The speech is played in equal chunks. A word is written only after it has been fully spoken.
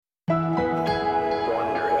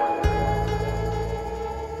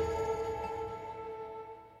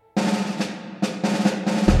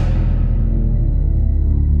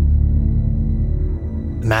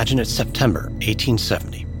Imagine it's September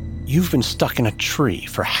 1870. You've been stuck in a tree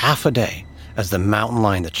for half a day as the mountain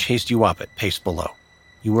lion that chased you up at pace below.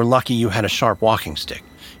 You were lucky you had a sharp walking stick.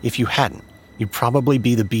 If you hadn't, you'd probably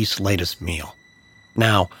be the beast's latest meal.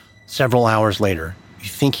 Now, several hours later, you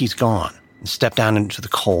think he's gone and step down into the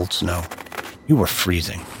cold snow. You were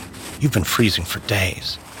freezing. You've been freezing for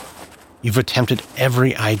days. You've attempted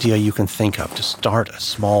every idea you can think of to start a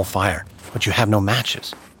small fire, but you have no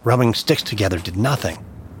matches. Rubbing sticks together did nothing.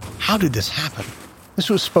 How did this happen? This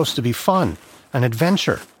was supposed to be fun, an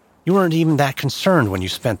adventure. You weren't even that concerned when you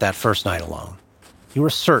spent that first night alone. You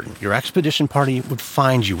were certain your expedition party would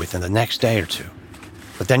find you within the next day or two.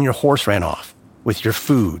 But then your horse ran off with your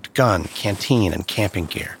food, gun, canteen, and camping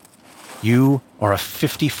gear. You are a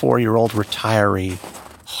 54-year-old retiree,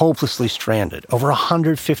 hopelessly stranded, over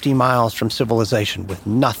 150 miles from civilization with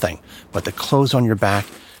nothing but the clothes on your back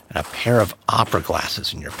and a pair of opera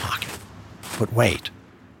glasses in your pocket. But wait,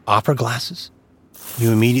 opera glasses?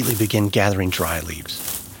 You immediately begin gathering dry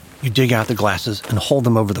leaves. You dig out the glasses and hold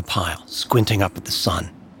them over the pile, squinting up at the sun.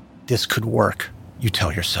 This could work, you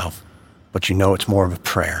tell yourself, but you know it's more of a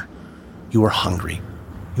prayer. You are hungry.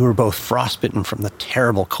 You are both frostbitten from the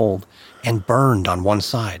terrible cold and burned on one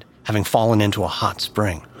side, having fallen into a hot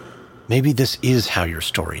spring. Maybe this is how your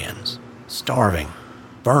story ends. Starving,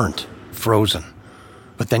 burnt, frozen.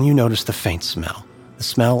 But then you notice the faint smell, the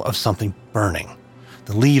smell of something burning.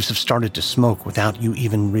 The leaves have started to smoke without you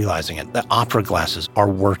even realizing it. The opera glasses are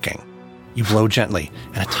working. You blow gently,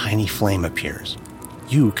 and a tiny flame appears.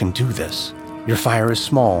 You can do this. Your fire is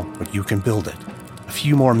small, but you can build it. A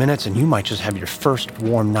few more minutes, and you might just have your first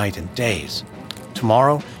warm night in days.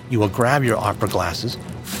 Tomorrow, you will grab your opera glasses,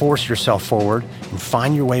 force yourself forward, and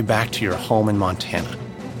find your way back to your home in Montana.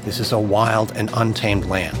 This is a wild and untamed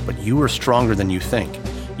land, but you are stronger than you think.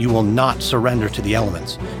 You will not surrender to the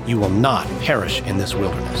elements. You will not perish in this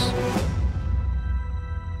wilderness.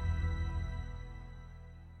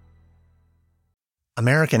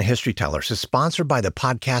 American History Tellers is sponsored by the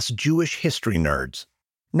podcast Jewish History Nerds.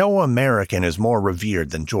 No American is more revered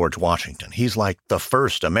than George Washington. He's like the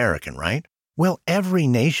first American, right? Well, every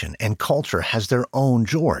nation and culture has their own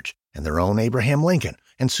George and their own Abraham Lincoln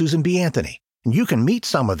and Susan B. Anthony. And you can meet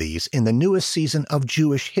some of these in the newest season of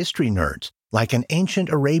Jewish History Nerds, like an ancient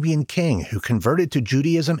Arabian king who converted to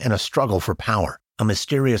Judaism in a struggle for power, a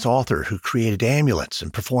mysterious author who created amulets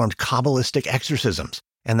and performed Kabbalistic exorcisms,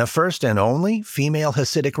 and the first and only female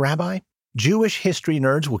Hasidic rabbi. Jewish History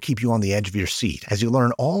Nerds will keep you on the edge of your seat as you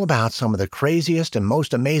learn all about some of the craziest and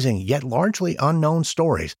most amazing yet largely unknown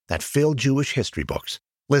stories that fill Jewish history books.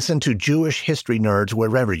 Listen to Jewish History Nerds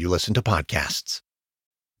wherever you listen to podcasts.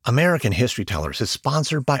 American History Tellers is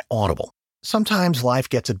sponsored by Audible. Sometimes life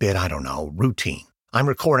gets a bit, routine. I'm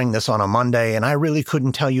recording this on a Monday, and I really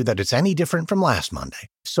couldn't tell you that it's any different from last Monday.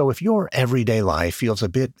 So if your everyday life feels a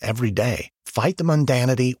bit everyday, fight the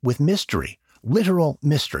mundanity with mystery, literal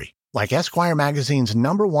mystery. Like Esquire magazine's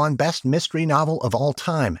 #1 best mystery novel of all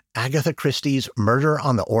time, Agatha Christie's Murder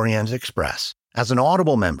on the Orient Express. As an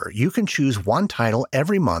Audible member, you can choose one title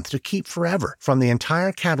every month to keep forever from the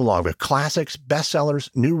entire catalog of classics, bestsellers,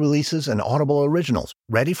 new releases, and Audible originals,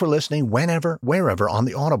 ready for listening whenever, wherever on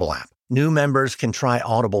the Audible app. New members can try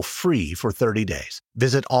Audible free for 30 days.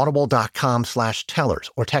 Visit audible.com/tellers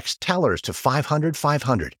or text tellers to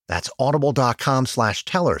 500-500. That's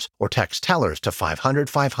audible.com/tellers or text tellers to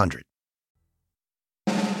 500-500.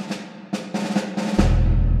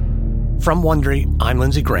 From Wondery, I'm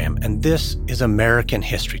Lindsey Graham, and this is American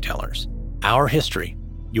History Tellers. Our history,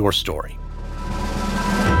 your story.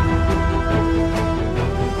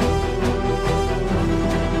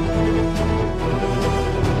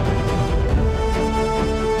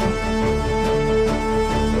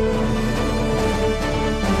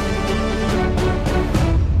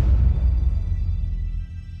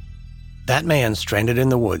 That man stranded in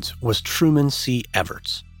the woods was Truman C.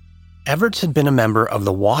 Everts. Everts had been a member of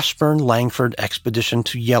the Washburn-Langford expedition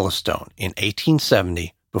to Yellowstone in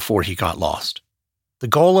 1870 before he got lost. The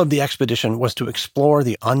goal of the expedition was to explore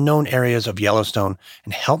the unknown areas of Yellowstone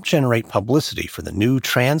and help generate publicity for the new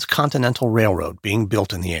transcontinental railroad being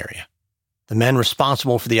built in the area. The men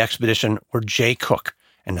responsible for the expedition were Jay Cook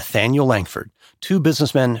and Nathaniel Langford, two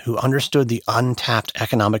businessmen who understood the untapped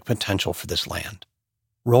economic potential for this land.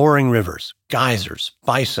 Roaring rivers, geysers,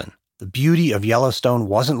 bison. The beauty of Yellowstone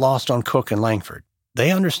wasn't lost on Cook and Langford.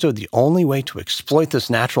 They understood the only way to exploit this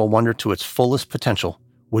natural wonder to its fullest potential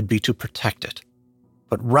would be to protect it.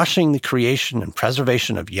 But rushing the creation and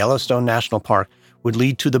preservation of Yellowstone National Park would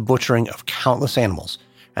lead to the butchering of countless animals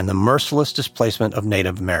and the merciless displacement of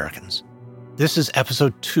Native Americans. This is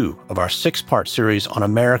episode 2 of our 6-part series on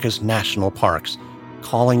America's national parks,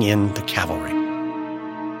 calling in the cavalry.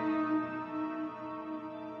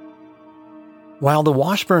 While the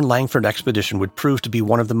Washburn-Langford expedition would prove to be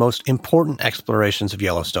one of the most important explorations of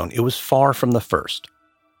Yellowstone, it was far from the first.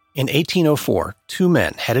 In 1804, two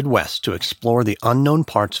men headed west to explore the unknown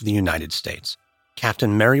parts of the United States,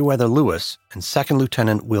 Captain Meriwether Lewis and Second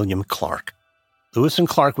Lieutenant William Clark. Lewis and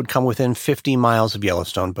Clark would come within 50 miles of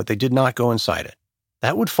Yellowstone, but they did not go inside it.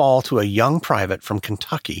 That would fall to a young private from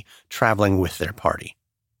Kentucky traveling with their party.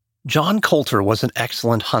 John Coulter was an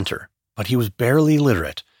excellent hunter, but he was barely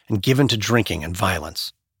literate and given to drinking and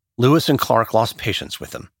violence. Lewis and Clark lost patience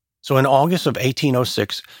with him. So in August of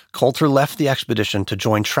 1806, Coulter left the expedition to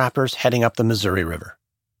join trappers heading up the Missouri River.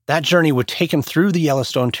 That journey would take him through the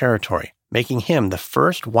Yellowstone Territory, making him the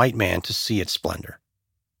first white man to see its splendor.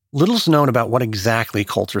 Little's known about what exactly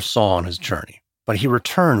Coulter saw on his journey, but he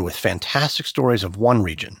returned with fantastic stories of one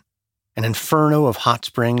region, an inferno of hot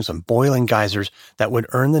springs and boiling geysers that would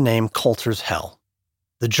earn the name Coulter's Hell.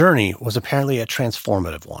 The journey was apparently a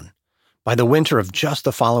transformative one. By the winter of just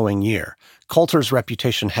the following year, Coulter's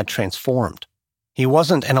reputation had transformed. He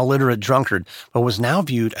wasn't an illiterate drunkard, but was now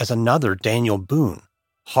viewed as another Daniel Boone,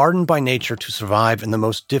 hardened by nature to survive in the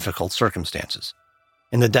most difficult circumstances.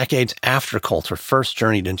 In the decades after Coulter first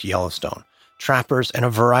journeyed into Yellowstone, trappers and a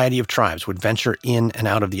variety of tribes would venture in and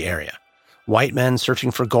out of the area. White men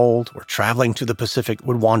searching for gold or traveling to the Pacific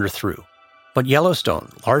would wander through. But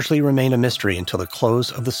Yellowstone largely remained a mystery until the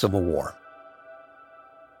close of the Civil War.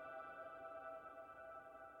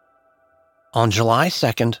 On July 2,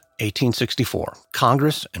 1864,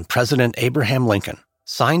 Congress and President Abraham Lincoln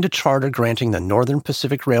signed a charter granting the Northern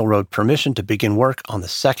Pacific Railroad permission to begin work on the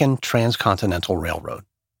Second Transcontinental Railroad.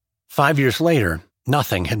 5 years later,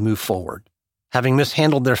 nothing had moved forward. Having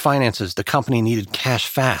mishandled their finances, the company needed cash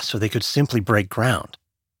fast so they could simply break ground.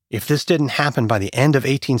 If this didn't happen by the end of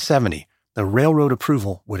 1870, the railroad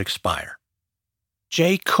approval would expire.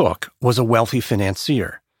 Jay Cooke was a wealthy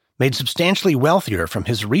financier, made substantially wealthier from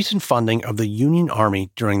his recent funding of the Union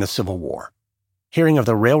Army during the Civil War. Hearing of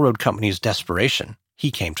the railroad company's desperation,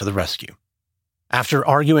 he came to the rescue. After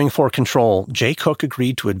arguing for control, Jay Cooke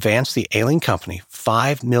agreed to advance the ailing company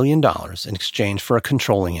 $5 million in exchange for a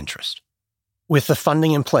controlling interest. With the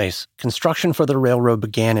funding in place, construction for the railroad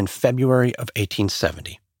began in February of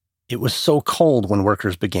 1870. It was so cold when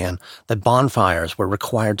workers began that bonfires were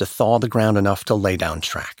required to thaw the ground enough to lay down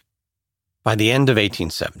track. By the end of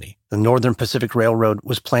 1870, the Northern Pacific Railroad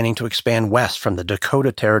was planning to expand west from the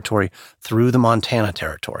Dakota Territory through the Montana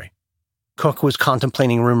Territory. Cooke was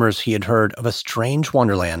contemplating rumors he had heard of a strange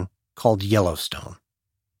wonderland called Yellowstone.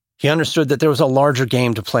 He understood that there was a larger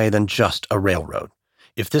game to play than just a railroad.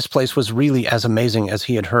 If this place was really as amazing as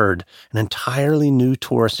he had heard, an entirely new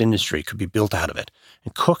tourist industry could be built out of it,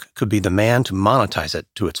 and Cooke could be the man to monetize it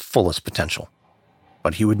to its fullest potential.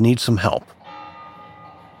 But he would need some help.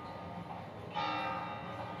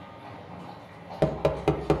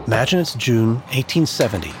 Imagine it's June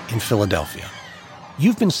 1870 in Philadelphia.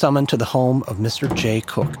 You've been summoned to the home of Mr. Jay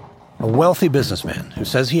Cooke, a wealthy businessman who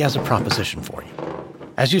says he has a proposition for you.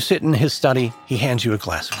 As you sit in his study, he hands you a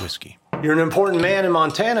glass of whiskey. You're an important man in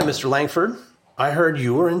Montana, Mr. Langford. I heard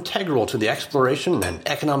you were integral to the exploration and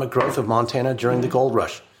economic growth of Montana during the gold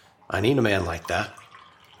rush. I need a man like that.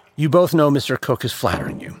 You both know Mr. Cooke is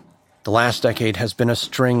flattering you. The last decade has been a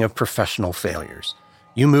string of professional failures.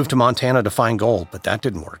 You moved to Montana to find gold, but that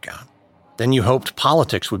didn't work out. Then you hoped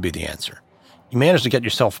politics would be the answer. You managed to get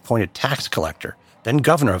yourself appointed tax collector, then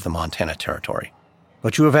governor of the Montana Territory.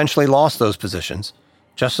 But you eventually lost those positions,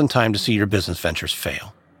 just in time to see your business ventures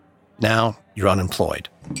fail. Now, you're unemployed.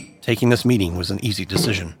 Taking this meeting was an easy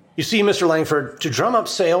decision. You see, Mr. Langford, to drum up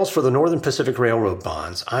sales for the Northern Pacific Railroad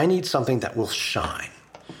bonds, I need something that will shine.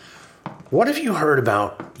 What have you heard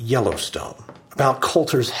about Yellowstone? About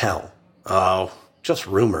Coulter's Hell? Oh, just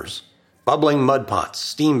rumors. Bubbling mud pots,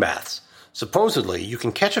 steam baths. Supposedly, you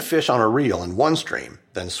can catch a fish on a reel in one stream,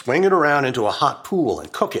 then swing it around into a hot pool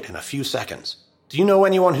and cook it in a few seconds. Do you know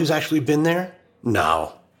anyone who's actually been there?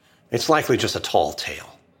 No. It's likely just a tall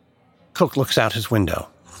tale. Cooke looks out his window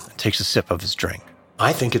and takes a sip of his drink.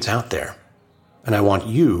 I think it's out there, and I want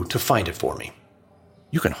you to find it for me.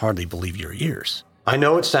 You can hardly believe your ears. I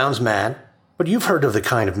know it sounds mad, but you've heard of the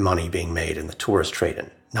kind of money being made in the tourist trade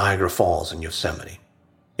in Niagara Falls and Yosemite.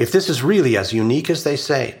 If this is really as unique as they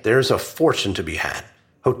say, there's a fortune to be had.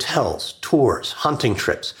 Hotels, tours, hunting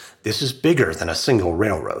trips. This is bigger than a single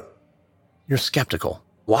railroad. You're skeptical.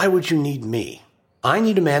 Why would you need me? I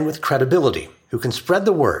need a man with credibility who can spread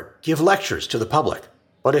the word, give lectures to the public.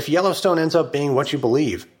 But if Yellowstone ends up being what you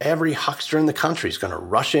believe, every huckster in the country is going to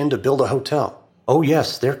rush in to build a hotel. Oh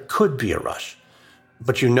yes, there could be a rush.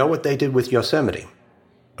 But you know what they did with Yosemite.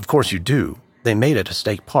 Of course you do. They made it a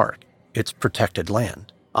state park. It's protected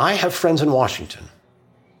land. I have friends in Washington.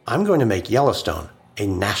 I'm going to make Yellowstone a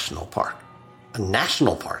national park. A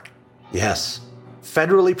national park? Yes.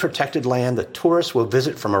 Federally protected land that tourists will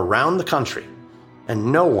visit from around the country.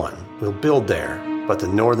 And no one will build there but the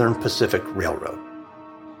Northern Pacific Railroad.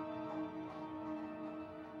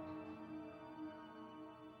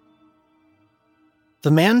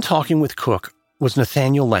 The man talking with Cook was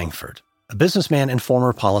Nathaniel Langford, a businessman and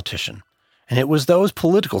former politician, and it was those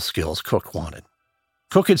political skills Cook wanted.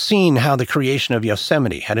 Cook had seen how the creation of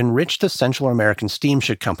Yosemite had enriched the Central American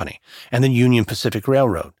Steamship Company and the Union Pacific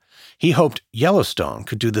Railroad. He hoped Yellowstone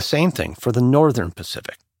could do the same thing for the Northern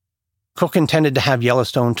Pacific. Cook intended to have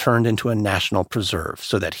Yellowstone turned into a national preserve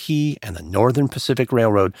so that he and the Northern Pacific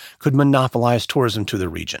Railroad could monopolize tourism to the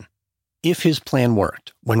region. If his plan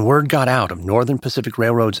worked, when word got out of Northern Pacific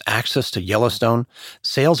Railroad's access to Yellowstone,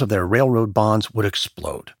 sales of their railroad bonds would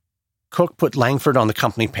explode. Cook put Langford on the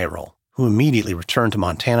company payroll, who immediately returned to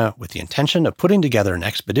Montana with the intention of putting together an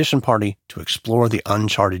expedition party to explore the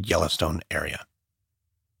uncharted Yellowstone area.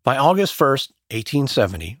 By August 1st,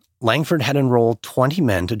 1870, Langford had enrolled 20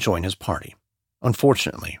 men to join his party.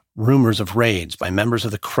 Unfortunately, rumors of raids by members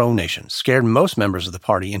of the Crow Nation scared most members of the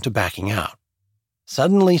party into backing out.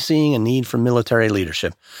 Suddenly seeing a need for military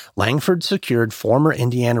leadership, Langford secured former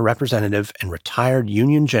Indiana representative and retired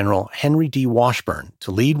Union General Henry D. Washburn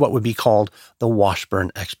to lead what would be called the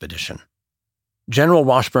Washburn Expedition. General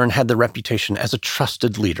Washburn had the reputation as a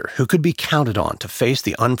trusted leader who could be counted on to face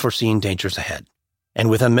the unforeseen dangers ahead. And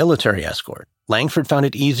with a military escort, Langford found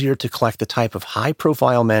it easier to collect the type of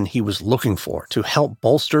high-profile men he was looking for to help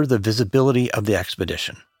bolster the visibility of the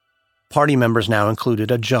expedition. Party members now included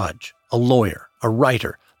a judge, a lawyer, a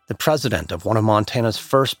writer, the president of one of Montana's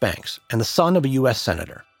first banks, and the son of a U.S.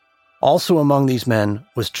 senator. Also among these men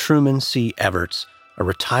was Truman C. Everts, a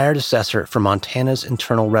retired assessor for Montana's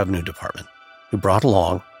Internal Revenue Department, who brought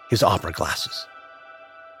along his opera glasses.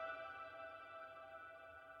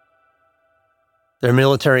 Their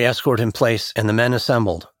military escort in place and the men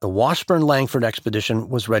assembled, the Washburn-Langford expedition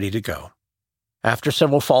was ready to go. After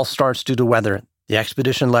several false starts due to weather, the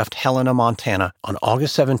expedition left Helena, Montana on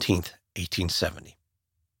August 17, 1870.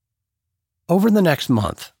 Over the next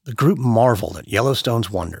month, the group marveled at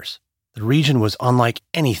Yellowstone's wonders. The region was unlike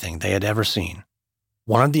anything they had ever seen.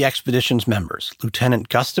 One of the expedition's members, Lieutenant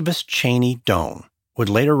Gustavus Cheney Doane, would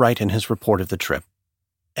later write in his report of the trip,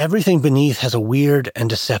 "Everything beneath has a weird and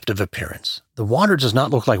deceptive appearance. The water does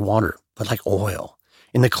not look like water, but like oil.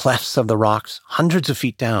 In the clefts of the rocks, hundreds of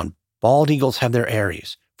feet down, bald eagles have their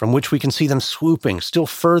eyries, from which we can see them swooping still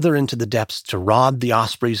further into the depths to rob the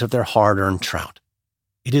ospreys of their hard-earned trout.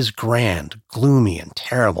 It is grand, gloomy, and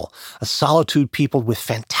terrible, a solitude peopled with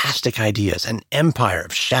fantastic ideas, an empire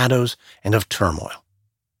of shadows and of turmoil."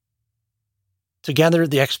 Together,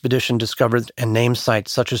 the expedition discovered and named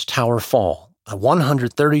sites such as Tower Fall, a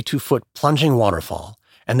 132-foot plunging waterfall,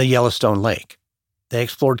 and the Yellowstone Lake. They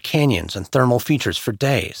explored canyons and thermal features for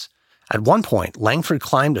days. At one point, Langford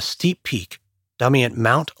climbed a steep peak, dubbing it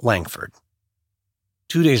Mount Langford.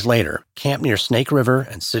 2 days later, camped near Snake River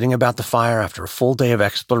and sitting about the fire after a full day of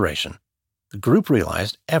exploration, the group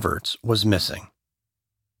realized Everts was missing.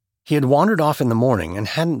 He had wandered off in the morning and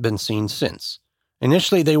hadn't been seen since.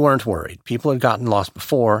 Initially, they weren't worried. People had gotten lost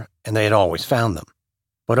before, and they had always found them.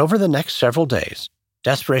 But over the next several days,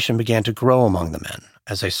 desperation began to grow among the men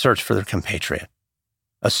as they searched for their compatriot.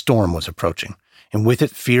 A storm was approaching, and with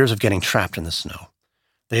it fears of getting trapped in the snow.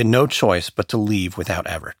 They had no choice but to leave without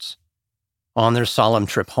Everts. On their solemn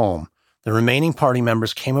trip home, the remaining party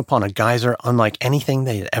members came upon a geyser unlike anything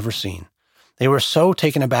they had ever seen. They were so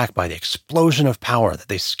taken aback by the explosion of power that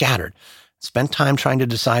they scattered and spent time trying to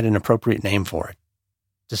decide an appropriate name for it.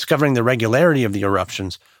 Discovering the regularity of the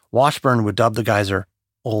eruptions, Washburn would dub the geyser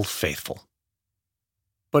Old Faithful.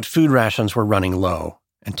 But food rations were running low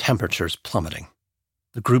and temperatures plummeting.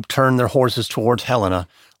 The group turned their horses towards Helena,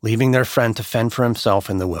 leaving their friend to fend for himself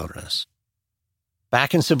in the wilderness.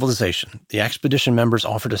 Back in civilization, the expedition members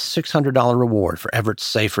offered a $600 reward for Everts'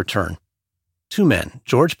 safe return. 2 men,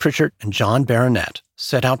 George Pritchard and John Baronet,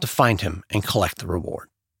 set out to find him and collect the reward.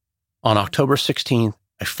 On October 16th,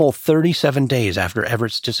 a full 37 days after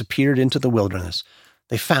Everts disappeared into the wilderness,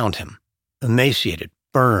 they found him, emaciated,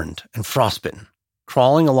 burned, and frostbitten,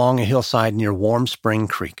 crawling along a hillside near Warm Spring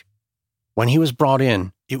Creek. When he was brought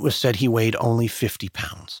in, it was said he weighed only 50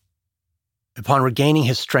 pounds. Upon regaining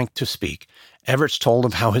his strength to speak, Everts told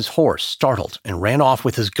of how his horse startled and ran off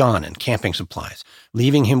with his gun and camping supplies,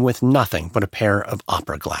 leaving him with nothing but a pair of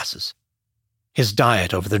opera glasses. His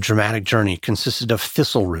diet over the dramatic journey consisted of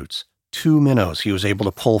thistle roots, 2 minnows he was able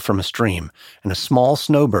to pull from a stream, and a small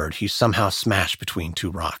snowbird he somehow smashed between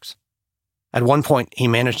 2 rocks. At one point, he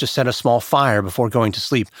managed to set a small fire before going to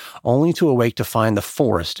sleep, only to awake to find the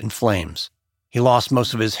forest in flames. He lost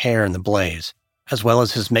most of his hair in the blaze, as well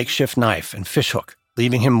as his makeshift knife and fishhook,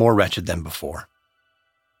 leaving him more wretched than before.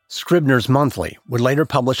 Scribner's Monthly would later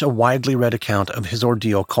publish a widely read account of his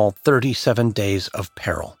ordeal called 37 Days of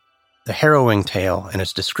Peril. The harrowing tale and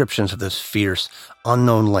its descriptions of this fierce,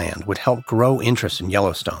 unknown land would help grow interest in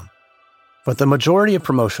Yellowstone. But the majority of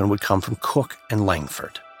promotion would come from Cook and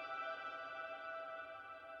Langford.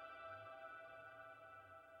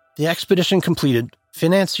 The expedition completed,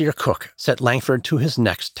 financier Cook set Langford to his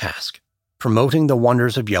next task, promoting the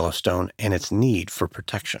wonders of Yellowstone and its need for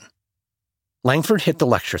protection. Langford hit the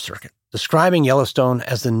lecture circuit, describing Yellowstone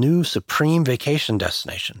as the new supreme vacation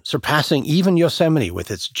destination, surpassing even Yosemite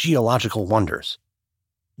with its geological wonders.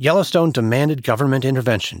 Yellowstone demanded government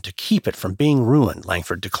intervention to keep it from being ruined,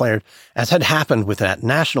 Langford declared, as had happened with that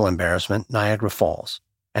national embarrassment, Niagara Falls.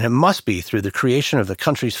 And it must be through the creation of the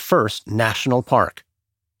country's first national park.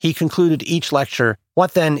 He concluded each lecture,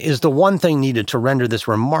 "What then is the one thing needed to render this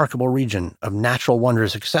remarkable region of natural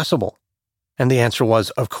wonders accessible?" And the answer was,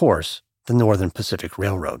 of course, the Northern Pacific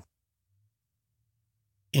Railroad.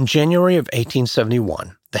 In January of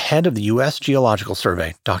 1871, the head of the U.S. Geological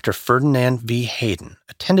Survey, Dr. Ferdinand V. Hayden,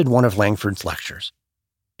 attended one of Langford's lectures.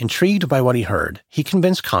 Intrigued by what he heard, he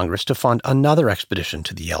convinced Congress to fund another expedition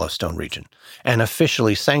to the Yellowstone region, an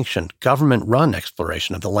officially sanctioned, government-run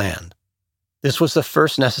exploration of the land. This was the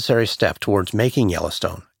first necessary step towards making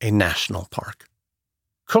Yellowstone a national park.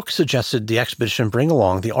 Cook suggested the expedition bring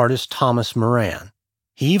along the artist Thomas Moran.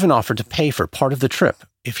 He even offered to pay for part of the trip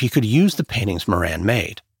if he could use the paintings Moran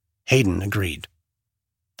made. Hayden agreed.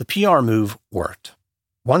 The PR move worked.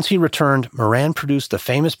 Once he returned, Moran produced the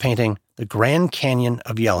famous painting, The Grand Canyon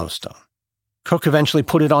of Yellowstone. Cook eventually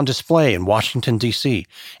put it on display in Washington, D.C.,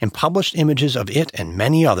 and published images of it and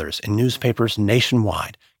many others in newspapers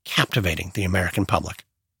nationwide, captivating the American public.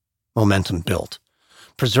 Momentum built.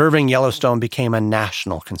 Preserving Yellowstone became a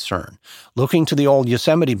national concern. Looking to the old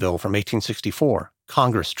Yosemite Bill from 1864,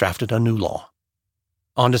 Congress drafted a new law.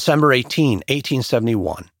 On December 18,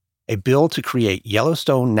 1871, a bill to create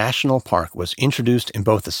Yellowstone National Park was introduced in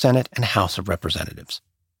both the Senate and House of Representatives.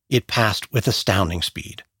 It passed with astounding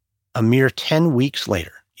speed. A mere 10 weeks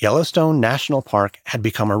later, Yellowstone National Park had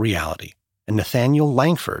become a reality, and Nathaniel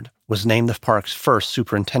Langford was named the park's first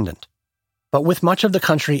superintendent. But with much of the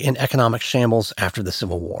country in economic shambles after the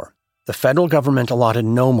Civil War, the federal government allotted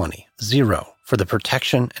no money, zero, for the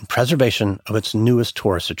protection and preservation of its newest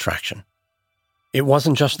tourist attraction. It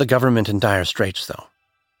wasn't just the government in dire straits, though.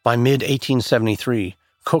 By mid-1873,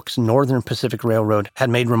 Cook's Northern Pacific Railroad had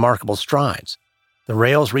made remarkable strides. The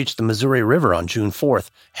rails reached the Missouri River on June 4th,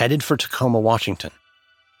 headed for Tacoma, Washington.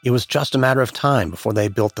 It was just a matter of time before they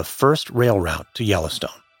built the first rail route to Yellowstone.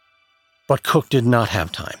 But Cook did not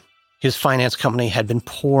have time. His finance company had been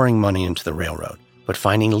pouring money into the railroad, but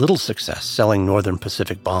finding little success selling Northern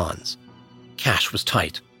Pacific bonds. Cash was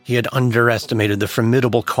tight. He had underestimated the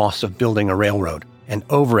formidable cost of building a railroad and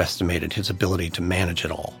overestimated his ability to manage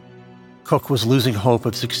it all. Cook was losing hope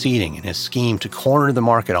of succeeding in his scheme to corner the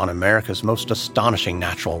market on America's most astonishing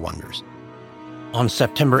natural wonders. On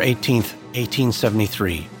September 18,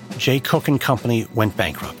 1873, J. Cook and Company went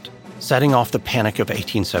bankrupt, setting off the Panic of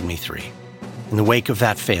 1873. In the wake of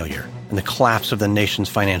that failure and the collapse of the nation's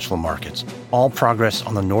financial markets, all progress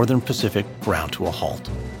on the Northern Pacific ground to a halt.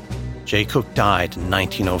 J. Cook died in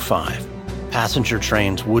 1905. Passenger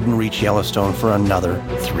trains wouldn't reach Yellowstone for another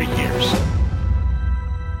 3 years.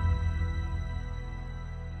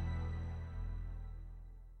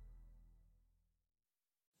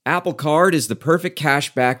 Apple Card is the perfect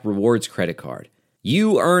cashback rewards credit card.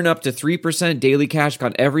 You earn up to 3% daily cash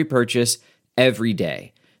on every purchase, every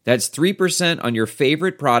day. That's 3% on your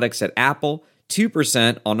favorite products at Apple,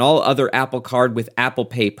 2% on all other Apple Card with Apple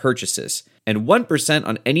Pay purchases, and 1%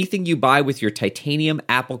 on anything you buy with your titanium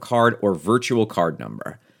Apple Card or virtual card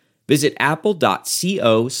number. Visit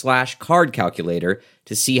apple.co/card calculator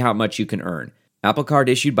to see how much you can earn. Apple Card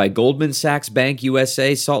issued by Goldman Sachs Bank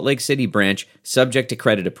USA, Salt Lake City branch, subject to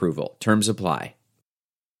credit approval. Terms apply.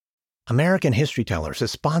 American History Tellers is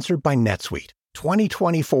sponsored by NetSuite.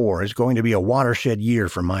 2024 is going to be a watershed year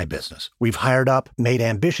for my business. We've hired up, made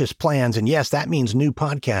ambitious plans, and yes, that means new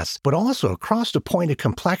podcasts, but also crossed a point of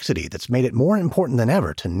complexity that's made it more important than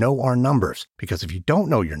ever to know our numbers. Because if you don't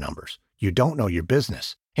know your numbers, you don't know your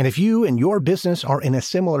business. And if you and your business are in a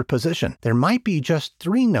similar position, there might be just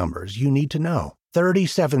 3 numbers you need to know.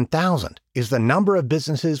 37,000 is the number of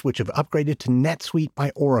businesses which have upgraded to NetSuite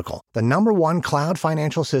by Oracle, the #1 cloud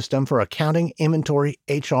financial system for accounting, inventory,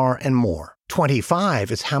 HR, and more.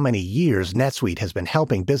 25 is how many years NetSuite has been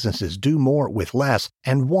helping businesses do more with less,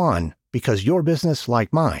 and 1 because your business,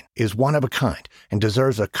 like mine, is one of a kind and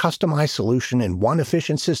deserves a customized solution in one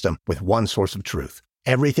efficient system with one source of truth.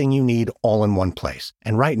 Everything you need all in one place.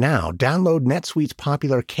 And right now, download NetSuite's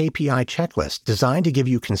popular KPI checklist designed to give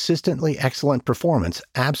you consistently excellent performance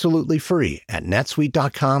absolutely free at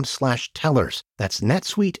netsuite.com/tellers. That's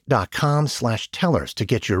netsuite.com/tellers to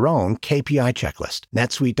get your own KPI checklist.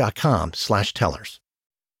 netsuite.com/tellers.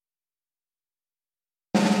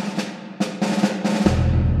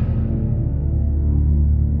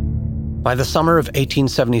 By the summer of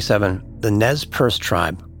 1877, the Nez Perce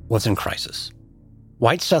tribe was in crisis.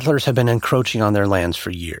 White settlers had been encroaching on their lands for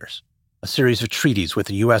years. A series of treaties with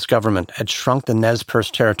the U.S. government had shrunk the Nez Perce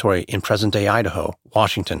territory in present-day Idaho,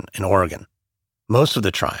 Washington, and Oregon. Most of the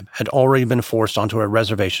tribe had already been forced onto a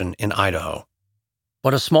reservation in Idaho.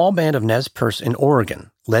 But a small band of Nez Perce in Oregon,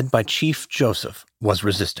 led by Chief Joseph, was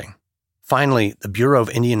resisting. Finally, the Bureau of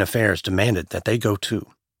Indian Affairs demanded that they go too.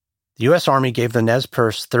 The U.S. Army gave the Nez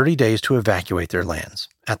Perce 30 days to evacuate their lands,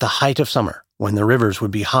 at the height of summer, when the rivers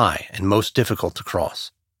would be high and most difficult to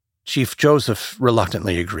cross. Chief Joseph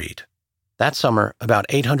reluctantly agreed. That summer, about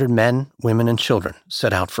 800 men, women, and children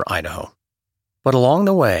set out for Idaho. But along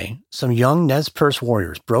the way, some young Nez Perce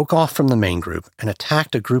warriors broke off from the main group and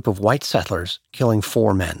attacked a group of white settlers, killing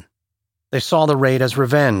 4 men. They saw the raid as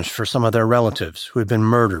revenge for some of their relatives who had been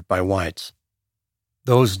murdered by whites.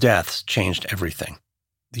 Those deaths changed everything.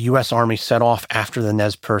 The U.S. Army set off after the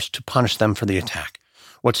Nez Perce to punish them for the attack.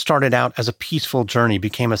 What started out as a peaceful journey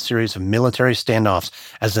became a series of military standoffs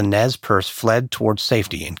as the Nez Perce fled towards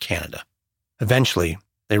safety in Canada. Eventually,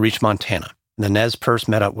 they reached Montana, and the Nez Perce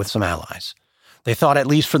met up with some allies. They thought at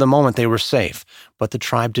least for the moment they were safe, but the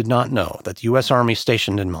tribe did not know that the U.S. Army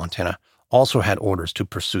stationed in Montana also had orders to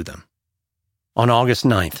pursue them. On August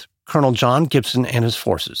 9th, Colonel John Gibson and his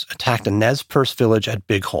forces attacked a Nez Perce village at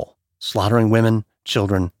Big Hole, slaughtering women,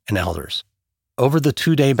 children, and elders. Over the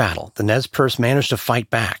 2-day battle, the Nez Perce managed to fight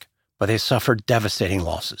back, but they suffered devastating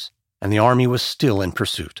losses, and the army was still in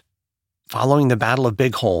pursuit. Following the Battle of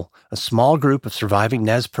Big Hole, a small group of surviving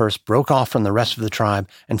Nez Perce broke off from the rest of the tribe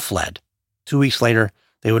and fled. 2 weeks later,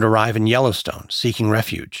 they would arrive in Yellowstone, seeking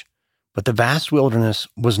refuge. But the vast wilderness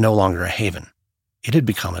was no longer a haven. It had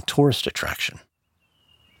become a tourist attraction.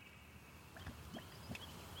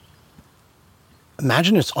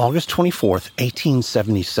 Imagine it's August 24th,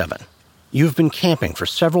 1877. You've been camping for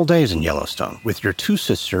several days in Yellowstone with your 2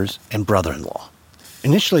 sisters and brother-in-law.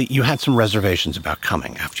 Initially, you had some reservations about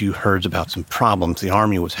coming after you heard about some problems the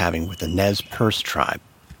Army was having with the Nez Perce tribe.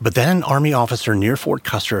 But then an Army officer near Fort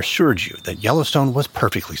Custer assured you that Yellowstone was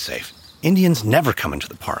perfectly safe. Indians never come into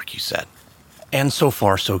the park, he said. And so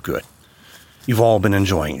far, so good. You've all been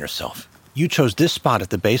enjoying yourself. You chose this spot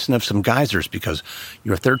at the basin of some geysers because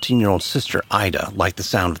your 13-year-old sister, Ida, liked the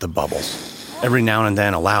sound of the bubbles. Every now and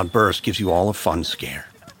then, a loud burst gives you all a fun scare.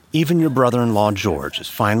 Even your brother-in-law, George, is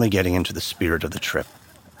finally getting into the spirit of the trip.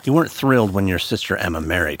 You weren't thrilled when your sister Emma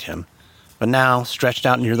married him. But now, stretched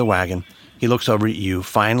out near the wagon, he looks over at you,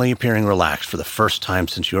 finally appearing relaxed for the first time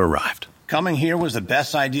since you arrived. Coming here was the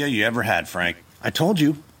best idea you ever had, Frank. I told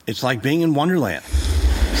you, it's like being in Wonderland.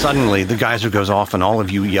 Suddenly, the geyser goes off and all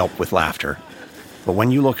of you yelp with laughter. But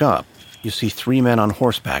when you look up, you see 3 men on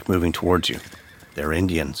horseback moving towards you. They're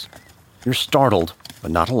Indians. You're startled,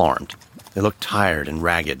 but not alarmed. They look tired and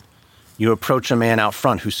ragged. You approach a man out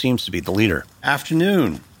front who seems to be the leader.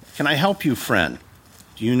 Afternoon. Can I help you, friend?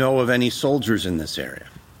 Do you know of any soldiers in this area?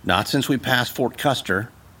 Not since we passed Fort Custer.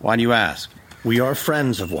 Why do you ask? We are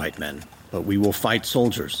friends of white men, but we will fight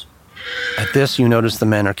soldiers. At this, you notice the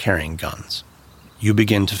men are carrying guns. You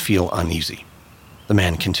begin to feel uneasy. The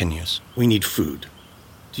man continues. We need food.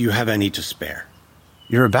 Do you have any to spare?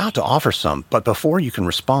 You're about to offer some, but before you can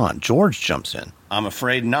respond, George jumps in. I'm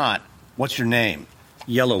afraid not. What's your name?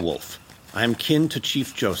 Yellow Wolf. I am kin to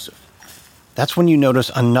Chief Joseph. That's when you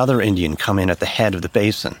notice another Indian come in at the head of the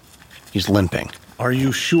basin. He's limping. Are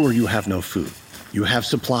you sure you have no food? You have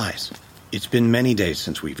supplies. It's been many days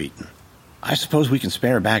since we've eaten. I suppose we can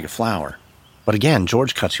spare a bag of flour. But again,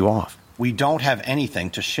 George cuts you off. We don't have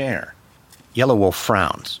anything to share. Yellow Wolf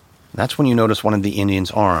frowns. That's when you notice one of the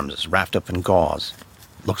Indians' arms is wrapped up in gauze.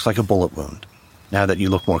 It looks like a bullet wound. Now that you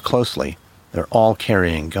look more closely, they're all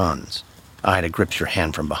carrying guns. Ida grips your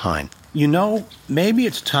hand from behind. You know, maybe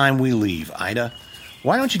it's time we leave, Ida.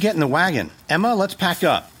 Why don't you get in the wagon? Emma, let's pack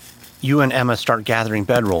up. You and Emma start gathering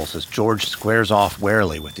bedrolls as George squares off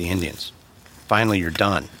warily with the Indians. Finally, you're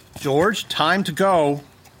done. George, time to go.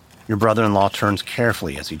 Your brother-in-law turns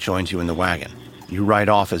carefully as he joins you in the wagon. You ride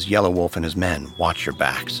off as Yellow Wolf and his men watch your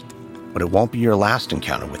backs. But it won't be your last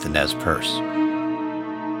encounter with the Nez Perce.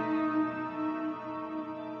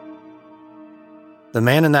 The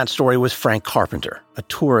man in that story was Frank Carpenter, a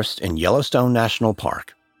tourist in Yellowstone National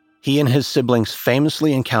Park. He and his siblings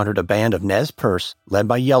famously encountered a band of Nez Perce led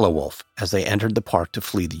by Yellow Wolf as they entered the park to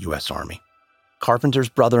flee the U.S. Army. Carpenter's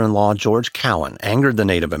brother-in-law, George Cowan, angered the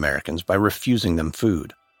Native Americans by refusing them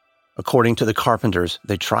food. According to the Carpenters,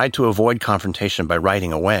 they tried to avoid confrontation by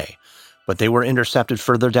riding away, but they were intercepted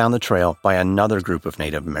further down the trail by another group of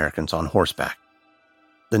Native Americans on horseback.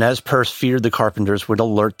 The Nez Perce feared the Carpenters would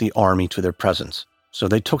alert the army to their presence, so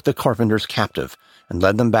they took the Carpenters captive and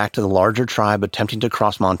led them back to the larger tribe attempting to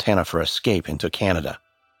cross Montana for escape into Canada.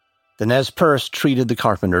 The Nez Perce treated the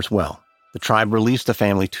Carpenters well. The tribe released the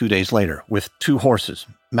family 2 days later with 2 horses,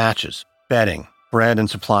 matches, bedding, bread, and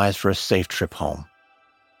supplies for a safe trip home.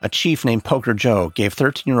 A chief named Poker Joe gave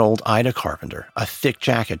 13-year-old Ida Carpenter a thick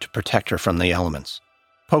jacket to protect her from the elements.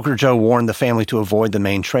 Poker Joe warned the family to avoid the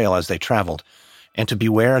main trail as they traveled, and to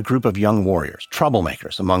beware a group of young warriors,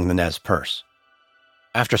 troublemakers among the Nez Perce.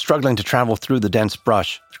 After struggling to travel through the dense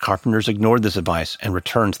brush, the Carpenters ignored this advice and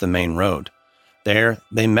returned to the main road. There,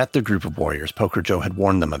 they met the group of warriors Poker Joe had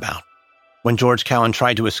warned them about. When George Cowan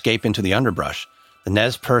tried to escape into the underbrush, the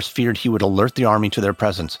Nez Perce feared he would alert the army to their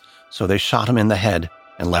presence, so they shot him in the head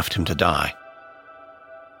and left him to die.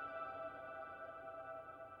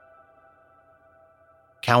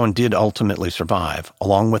 Cowan did ultimately survive,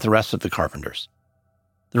 along with the rest of the Carpenters.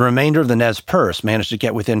 The remainder of the Nez Perce managed to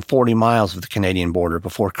get within 40 miles of the Canadian border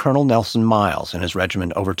before Colonel Nelson Miles and his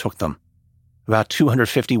regiment overtook them. About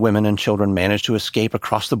 250 women and children managed to escape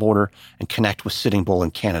across the border and connect with Sitting Bull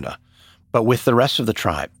in Canada. But with the rest of the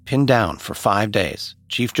tribe pinned down for 5 days,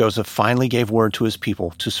 Chief Joseph finally gave word to his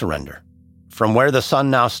people to surrender. From where the sun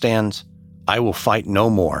now stands, I will fight no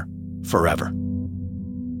more, forever.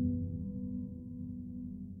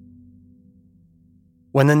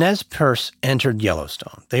 When the Nez Perce entered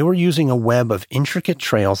Yellowstone, they were using a web of intricate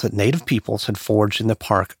trails that native peoples had forged in the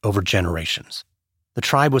park over generations. The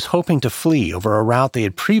tribe was hoping to flee over a route they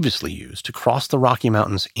had previously used to cross the Rocky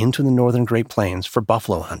Mountains into the northern Great Plains for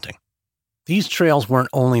buffalo hunting. These trails weren't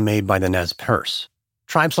only made by the Nez Perce.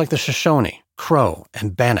 Tribes like the Shoshone, Crow,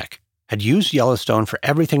 and Bannock had used Yellowstone for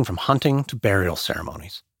everything from hunting to burial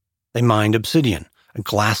ceremonies. They mined obsidian, a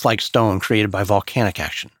glass-like stone created by volcanic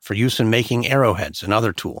action, for use in making arrowheads and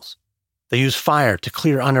other tools. They used fire to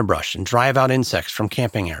clear underbrush and drive out insects from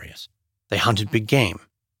camping areas. They hunted big game.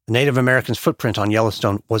 The Native Americans' footprint on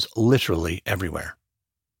Yellowstone was literally everywhere.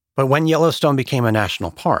 But when Yellowstone became a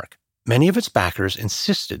national park, many of its backers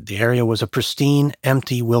insisted the area was a pristine,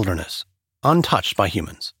 empty wilderness, untouched by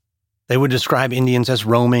humans. They would describe Indians as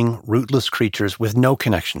roaming, rootless creatures with no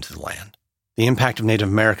connection to the land. The impact of Native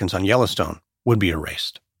Americans on Yellowstone would be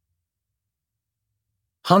erased.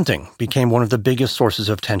 Hunting became one of the biggest sources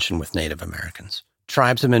of tension with Native Americans.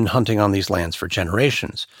 Tribes had been hunting on these lands for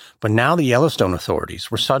generations, but now the Yellowstone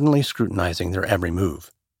authorities were suddenly scrutinizing their every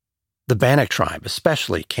move. The Bannock tribe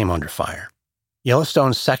especially came under fire.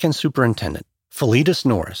 Yellowstone's second superintendent, Philetus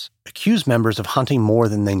Norris, accused members of hunting more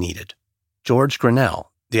than they needed. George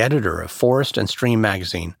Grinnell, the editor of Forest and Stream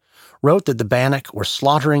magazine, wrote that the Bannock were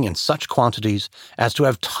slaughtering in such quantities as to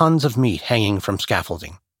have tons of meat hanging from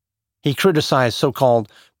scaffolding. He criticized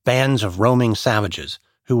so-called bands of roaming savages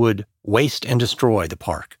who would waste and destroy the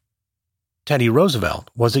park. Teddy Roosevelt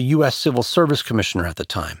was a U.S. Civil Service commissioner at the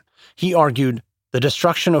time. He argued, the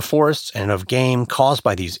destruction of forests and of game caused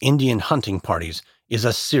by these Indian hunting parties is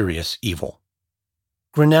a serious evil.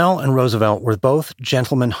 Grinnell and Roosevelt were both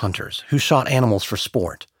gentlemen hunters who shot animals for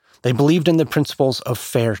sport. They believed in the principles of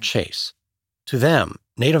fair chase. To them,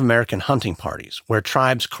 Native American hunting parties, where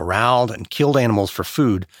tribes corralled and killed animals for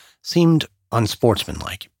food, seemed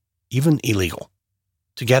unsportsmanlike, even illegal.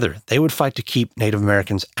 Together, they would fight to keep Native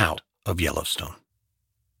Americans out of Yellowstone.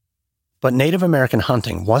 But Native American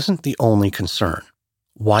hunting wasn't the only concern.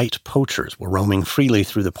 White poachers were roaming freely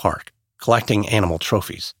through the park, collecting animal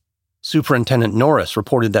trophies. Superintendent Norris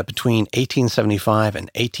reported that between 1875 and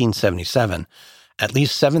 1877, at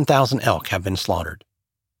least 7,000 elk have been slaughtered.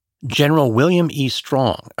 General William E.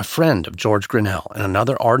 Strong, a friend of George Grinnell and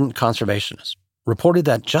another ardent conservationist, reported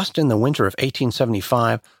that just in the winter of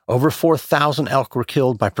 1875, over 4,000 elk were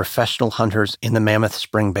killed by professional hunters in the Mammoth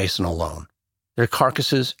Spring Basin alone. Their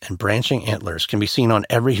carcasses and branching antlers can be seen on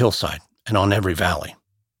every hillside and on every valley.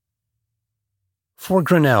 For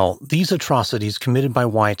Grinnell, these atrocities committed by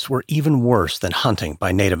whites were even worse than hunting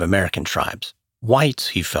by Native American tribes. Whites,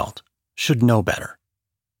 he felt, should know better.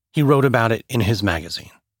 He wrote about it in his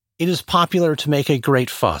magazine. It is popular to make a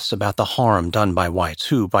great fuss about the harm done by whites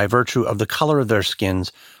who, by virtue of the color of their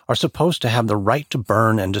skins, are supposed to have the right to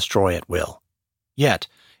burn and destroy at will. Yet,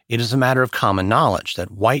 it is a matter of common knowledge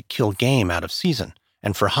that white kill game out of season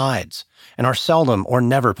and for hides, and are seldom or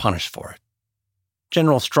never punished for it.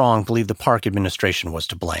 General Strong believed the park administration was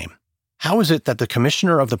to blame. How is it that the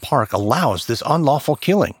commissioner of the park allows this unlawful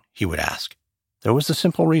killing? He would ask. There was a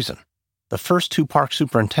simple reason. The first 2 park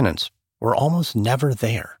superintendents were almost never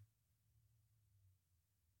there.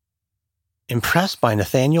 Impressed by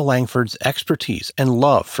Nathaniel Langford's expertise and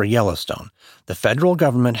love for Yellowstone, the federal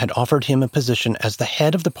government had offered him a position as the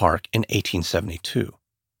head of the park in 1872.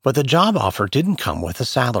 But the job offer didn't come with a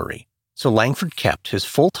salary, so Langford kept his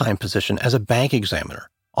full-time position as a bank examiner.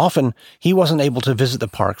 Often, he wasn't able to visit the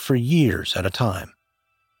park for years at a time.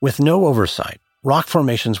 With no oversight, rock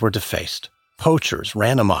formations were defaced, poachers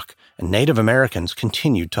ran amok, and Native Americans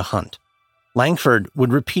continued to hunt. Langford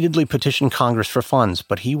would repeatedly petition Congress for funds,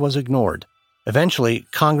 but he was ignored. Eventually,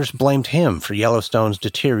 Congress blamed him for Yellowstone's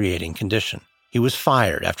deteriorating condition. He was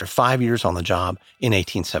fired after 5 years on the job in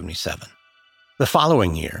 1877. The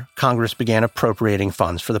following year, Congress began appropriating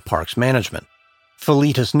funds for the park's management.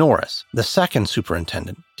 Philetus Norris, the second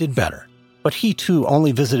superintendent, did better, but he too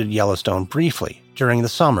only visited Yellowstone briefly during the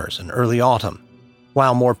summers and early autumn.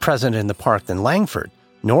 While more present in the park than Langford,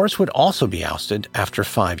 Norris would also be ousted after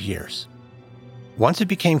 5 years. Once it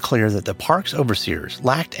became clear that the park's overseers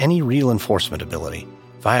lacked any real enforcement ability,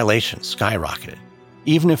 violations skyrocketed.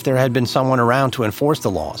 Even if there had been someone around to enforce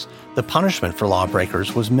the laws, the punishment for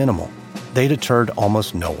lawbreakers was minimal. They deterred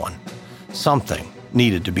almost no one. Something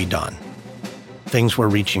needed to be done. Things were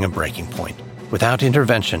reaching a breaking point. Without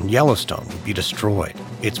intervention, Yellowstone would be destroyed,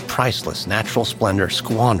 its priceless natural splendor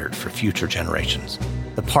squandered for future generations.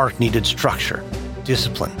 The park needed structure,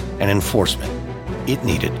 discipline, and enforcement. It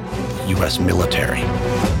needed the U.S. military.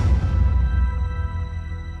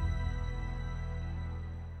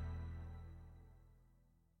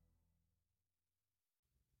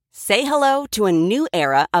 Say hello to a new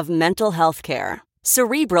era of mental health care.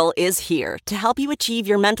 Cerebral is here to help you achieve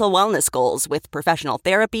your mental wellness goals with professional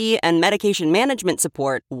therapy and medication management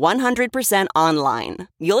support 100% online.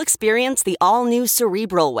 You'll experience the all-new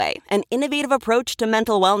Cerebral Way, an innovative approach to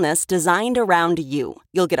mental wellness designed around you.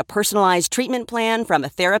 You'll get a personalized treatment plan from a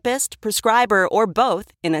therapist, prescriber, or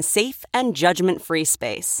both in a safe and judgment-free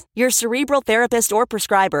space. Your Cerebral therapist or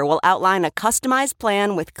prescriber will outline a customized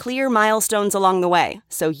plan with clear milestones along the way,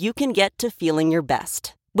 so you can get to feeling your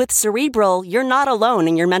best. With Cerebral, you're not alone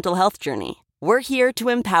in your mental health journey. We're here to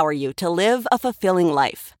empower you to live a fulfilling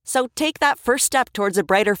life. So take that first step towards a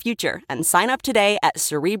brighter future and sign up today at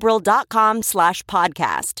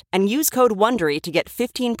Cerebral.com/podcast and use code WONDERY to get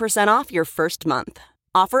 15% off your first month.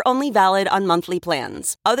 Offer only valid on monthly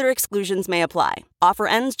plans. Other exclusions may apply. Offer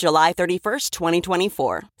ends July 31st,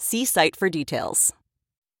 2024. See site for details.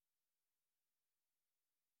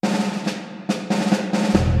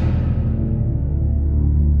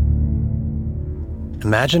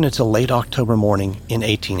 Imagine it's a late October morning in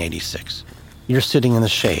 1886. You're sitting in the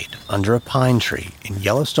shade under a pine tree in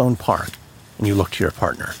Yellowstone Park, and you look to your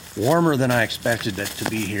partner. Warmer than I expected it to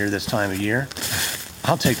be here this time of year.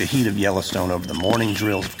 I'll take the heat of Yellowstone over the morning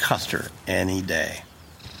drills of Custer any day.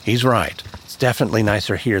 He's right. It's definitely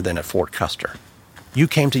nicer here than at Fort Custer. You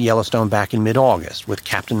came to Yellowstone back in mid-August with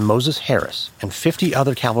Captain Moses Harris and 50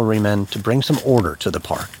 other cavalrymen to bring some order to the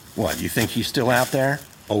park. What, you think he's still out there?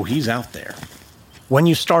 Oh, he's out there. When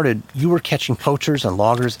you started, you were catching poachers and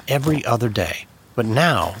loggers every other day. But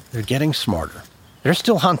now, they're getting smarter. They're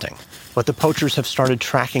still hunting, but the poachers have started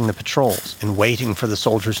tracking the patrols and waiting for the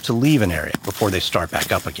soldiers to leave an area before they start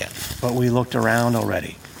back up again. But we looked around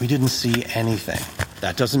already. We didn't see anything.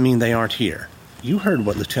 That doesn't mean they aren't here. You heard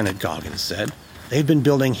what Lieutenant Goggins said. They've been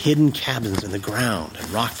building hidden cabins in the ground and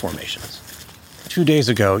rock formations. 2 days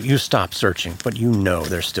ago, you stopped searching, but you know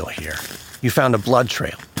they're still here. You found a blood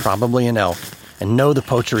trail, probably an elk, and know the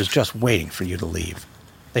poacher is just waiting for you to leave.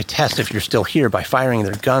 They test if you're still here by firing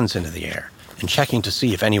their guns into the air and checking to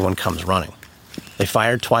see if anyone comes running. They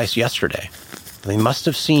fired twice yesterday. They must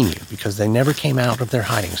have seen you because they never came out of their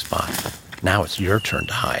hiding spot. Now it's your turn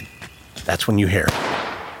to hide. That's when you hear it.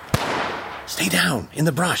 Stay down, in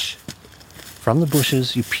the brush. From the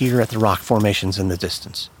bushes, you peer at the rock formations in the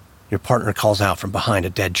distance. Your partner calls out from behind a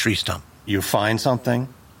dead tree stump. You find something?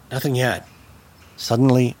 Nothing yet.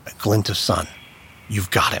 Suddenly, a glint of sun.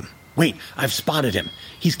 You've got him. Wait, I've spotted him.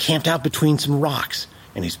 He's camped out between some rocks,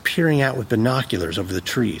 and he's peering out with binoculars over the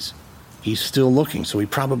trees. He's still looking, so he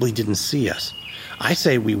probably didn't see us. I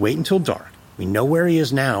say we wait until dark. We know where he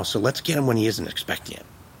is now, so let's get him when he isn't expecting it.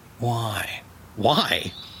 Why?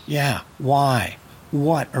 Why? Yeah, why?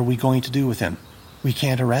 What are we going to do with him? We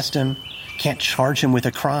can't arrest him, can't charge him with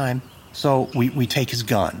a crime, so we take his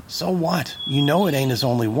gun. So what? You know it ain't his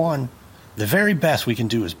only one. The very best we can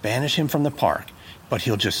do is banish him from the park, but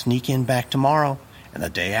he'll just sneak in back tomorrow, and the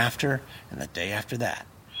day after, and the day after that.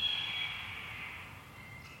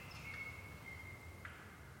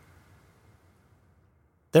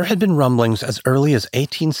 There had been rumblings as early as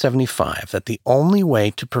 1875 that the only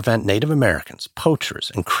way to prevent Native Americans, poachers,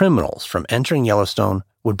 and criminals from entering Yellowstone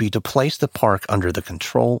would be to place the park under the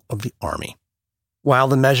control of the Army. While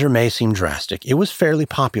the measure may seem drastic, it was fairly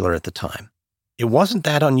popular at the time. It wasn't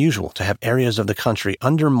that unusual to have areas of the country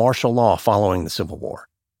under martial law following the Civil War.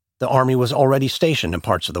 The Army was already stationed in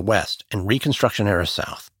parts of the West and Reconstruction-era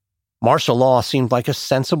South. Martial law seemed like a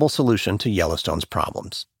sensible solution to Yellowstone's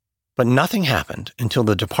problems. But nothing happened until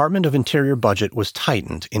the Department of Interior budget was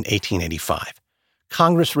tightened in 1885.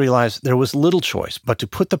 Congress realized there was little choice but to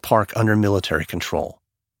put the park under military control.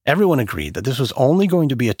 Everyone agreed that this was only going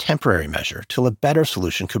to be a temporary measure till a better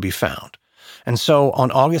solution could be found. And so, on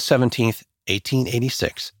August 17,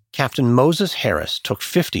 1886, Captain Moses Harris took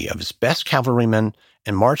 50 of his best cavalrymen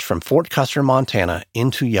and marched from Fort Custer, Montana,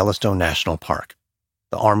 into Yellowstone National Park.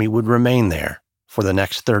 The Army would remain there for the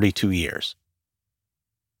next 32 years.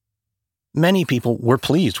 Many people were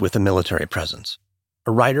pleased with the military presence.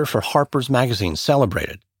 A writer for Harper's Magazine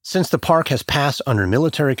celebrated, "Since the park has passed under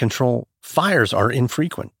military control, fires are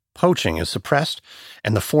infrequent, poaching is suppressed,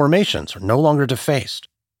 and the formations are no longer defaced.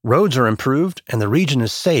 Roads are improved, and the region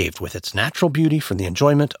is saved with its natural beauty for the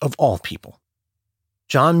enjoyment of all people."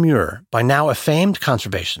 John Muir, by now a famed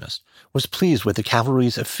conservationist, was pleased with the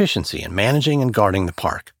cavalry's efficiency in managing and guarding the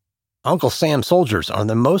park. "Uncle Sam soldiers are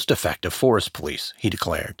the most effective forest police," he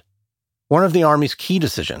declared. One of the Army's key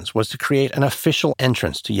decisions was to create an official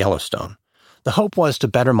entrance to Yellowstone. The hope was to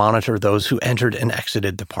better monitor those who entered and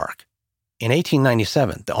exited the park. In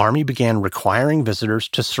 1897, the Army began requiring visitors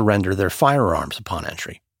to surrender their firearms upon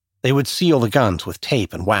entry. They would seal the guns with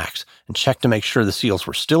tape and wax and check to make sure the seals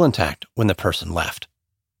were still intact when the person left.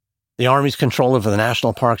 The Army's control over the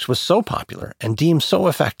national parks was so popular and deemed so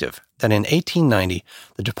effective that in 1890,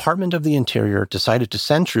 the Department of the Interior decided to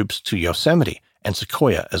send troops to Yosemite and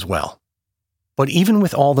Sequoia as well. But even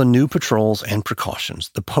with all the new patrols and precautions,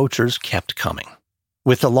 the poachers kept coming.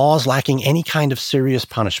 With the laws lacking any kind of serious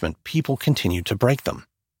punishment, people continued to break them.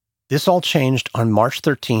 This all changed on March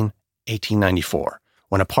 13, 1894,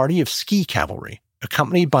 when a party of ski cavalry,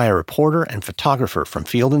 accompanied by a reporter and photographer from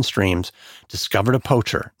Field and Streams, discovered a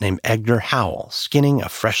poacher named Edgar Howell skinning a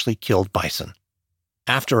freshly killed bison.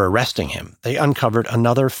 After arresting him, they uncovered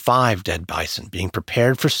another 5 dead bison being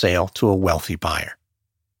prepared for sale to a wealthy buyer.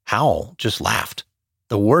 Howell just laughed.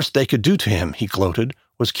 The worst they could do to him, he gloated,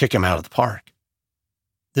 was kick him out of the park.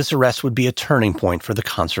 This arrest would be a turning point for the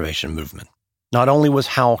conservation movement. Not only was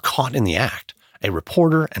Howell caught in the act, a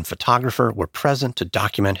reporter and photographer were present to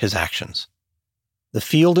document his actions. The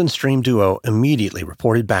Field and Stream duo immediately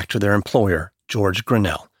reported back to their employer, George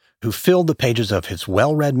Grinnell, who filled the pages of his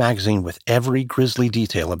well-read magazine with every grisly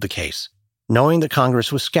detail of the case. Knowing that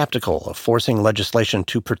Congress was skeptical of forcing legislation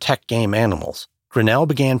to protect game animals, Grinnell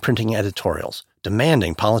began printing editorials,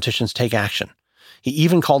 demanding politicians take action. He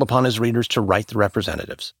even called upon his readers to write the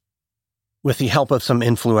representatives. With the help of some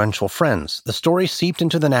influential friends, the story seeped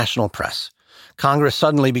into the national press. Congress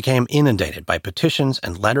suddenly became inundated by petitions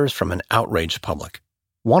and letters from an outraged public.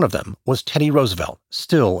 One of them was Teddy Roosevelt,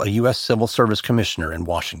 still a U.S. Civil Service Commissioner in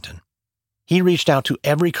Washington. He reached out to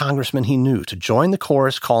every congressman he knew to join the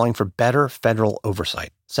chorus calling for better federal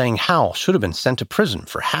oversight, saying Howell should have been sent to prison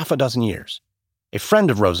for 6 years. A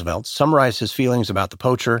friend of Roosevelt summarized his feelings about the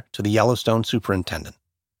poacher to the Yellowstone superintendent.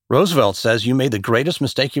 "Roosevelt says you made the greatest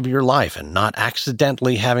mistake of your life in not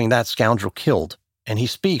accidentally having that scoundrel killed, and he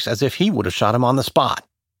speaks as if he would have shot him on the spot."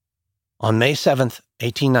 On May 7,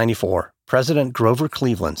 1894, President Grover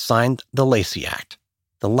Cleveland signed the Lacey Act.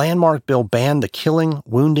 The landmark bill banned the killing,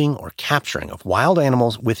 wounding, or capturing of wild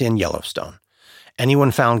animals within Yellowstone.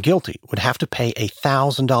 Anyone found guilty would have to pay a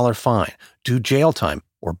 $1,000 fine, do jail time,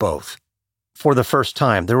 or both. For the first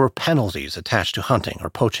time, there were penalties attached to hunting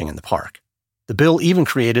or poaching in the park. The bill even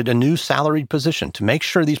created a new salaried position to make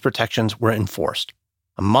sure these protections were enforced.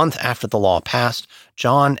 A month after the law passed,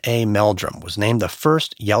 John A. Meldrum was named the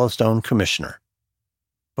first Yellowstone commissioner.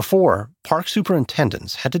 Before, park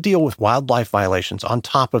superintendents had to deal with wildlife violations on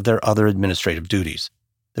top of their other administrative duties.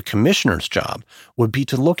 The commissioner's job would be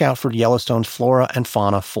to look out for Yellowstone's flora and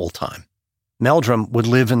fauna full-time. Meldrum would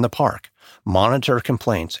live in the park, monitor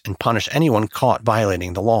complaints, and punish anyone caught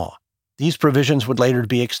violating the law. These provisions would later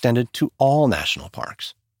be extended to all national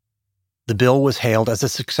parks. The bill was hailed as a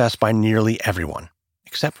success by nearly everyone,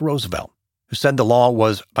 except Roosevelt, who said the law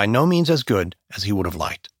was by no means as good as he would have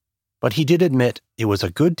liked. But he did admit it was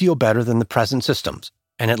a good deal better than the present systems,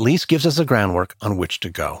 and at least gives us a groundwork on which to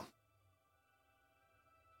go.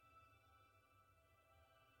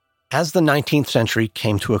 As the 19th century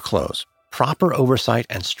came to a close, proper oversight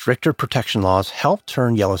and stricter protection laws helped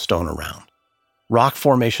turn Yellowstone around. Rock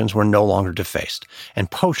formations were no longer defaced,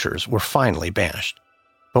 and poachers were finally banished.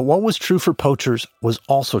 But what was true for poachers was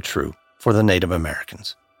also true for the Native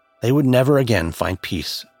Americans. They would never again find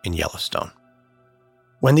peace in Yellowstone.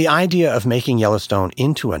 When the idea of making Yellowstone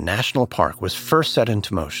into a national park was first set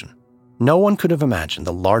into motion, no one could have imagined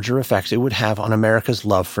the larger effects it would have on America's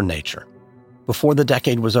love for nature. Before the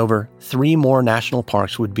decade was over, 3 more national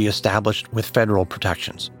parks would be established with federal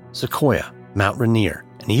protections: Sequoia, Mount Rainier,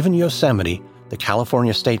 and even Yosemite, the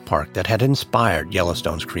California state park that had inspired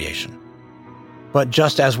Yellowstone's creation. But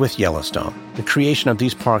just as with Yellowstone, the creation of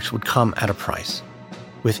these parks would come at a price.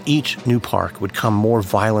 With each new park would come more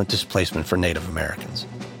violent displacement for Native Americans.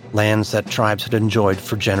 Lands that tribes had enjoyed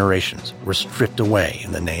for generations were stripped away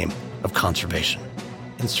in the name of conservation,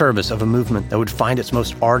 in service of a movement that would find its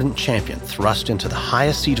most ardent champion thrust into the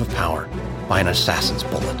highest seat of power by an assassin's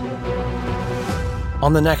bullet.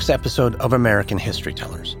 On the next episode of American History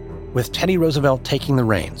Tellers, with Teddy Roosevelt taking the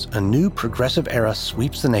reins, a new progressive era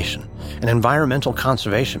sweeps the nation, and environmental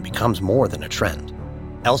conservation becomes more than a trend.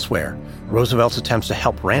 Elsewhere, Roosevelt's attempts to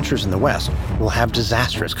help ranchers in the West will have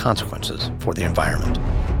disastrous consequences for the environment.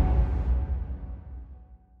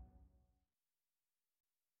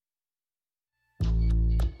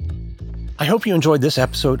 I hope you enjoyed this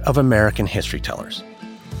episode of American History Tellers.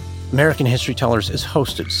 American History Tellers is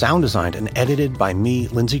hosted, sound designed, and edited by me,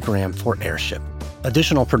 Lindsey Graham, for Airship.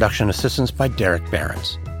 Additional production assistance by Derek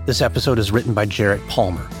Behrens. This episode is written by Jarrett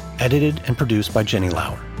Palmer, edited and produced by Jenny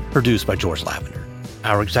Lauer, produced by George Lavender.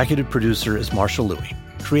 Our executive producer is Marshall Louis,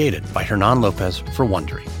 created by Hernan Lopez for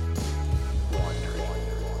Wondery.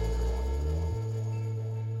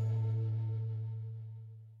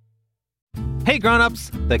 Hey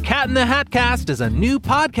grown-ups, the Cat in the Hat Cast is a new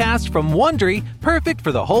podcast from Wondery, perfect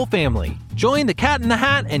for the whole family. Join the Cat in the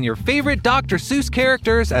Hat and your favorite Dr. Seuss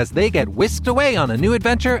characters as they get whisked away on a new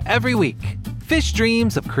adventure every week. Fish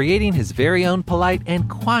dreams of creating his very own polite and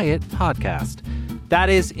quiet podcast. That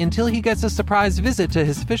is, until he gets a surprise visit to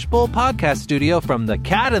his Fishbowl podcast studio from the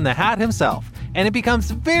Cat in the Hat himself, and it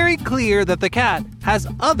becomes very clear that the cat has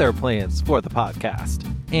other plans for the podcast.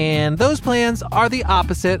 And those plans are the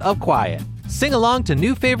opposite of quiet. Sing along to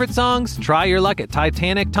new favorite songs, try your luck at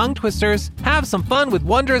Titanic tongue twisters, have some fun with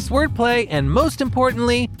wondrous wordplay, and most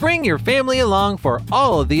importantly, bring your family along for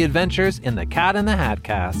all of the adventures in the Cat in the Hat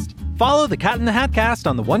Cast. Follow the Cat in the Hat Cast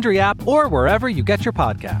on the Wondery app or wherever you get your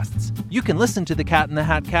podcasts. You can listen to the Cat in the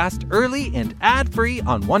Hat Cast early and ad-free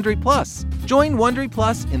on Wondery Plus. Join Wondery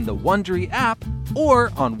Plus in the Wondery app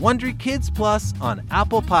or on Wondery Kids Plus on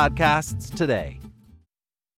Apple Podcasts today.